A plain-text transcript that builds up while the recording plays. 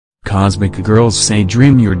Cosmic Girls say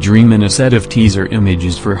dream your dream in a set of teaser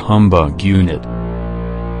images for Humbug unit.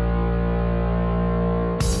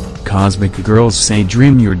 Cosmic Girls say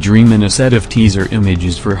dream your dream in a set of teaser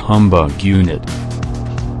images for Humbug unit.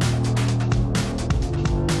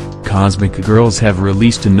 Cosmic Girls have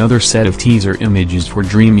released another set of teaser images for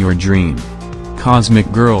Dream Your Dream. Cosmic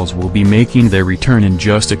Girls will be making their return in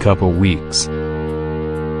just a couple weeks.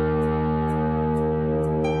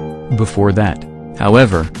 Before that,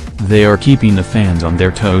 however, they are keeping the fans on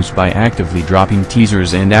their toes by actively dropping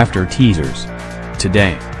teasers and after teasers.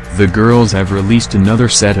 Today, the girls have released another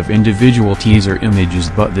set of individual teaser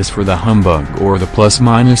images, but this for the Humbug or the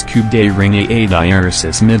plus-minus cube de ring a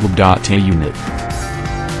diaresis middle dot a unit.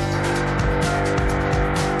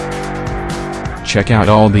 Check out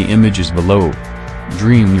all the images below.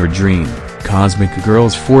 Dream Your Dream, Cosmic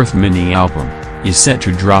Girls' fourth mini-album, is set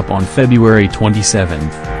to drop on February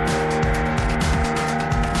 27th.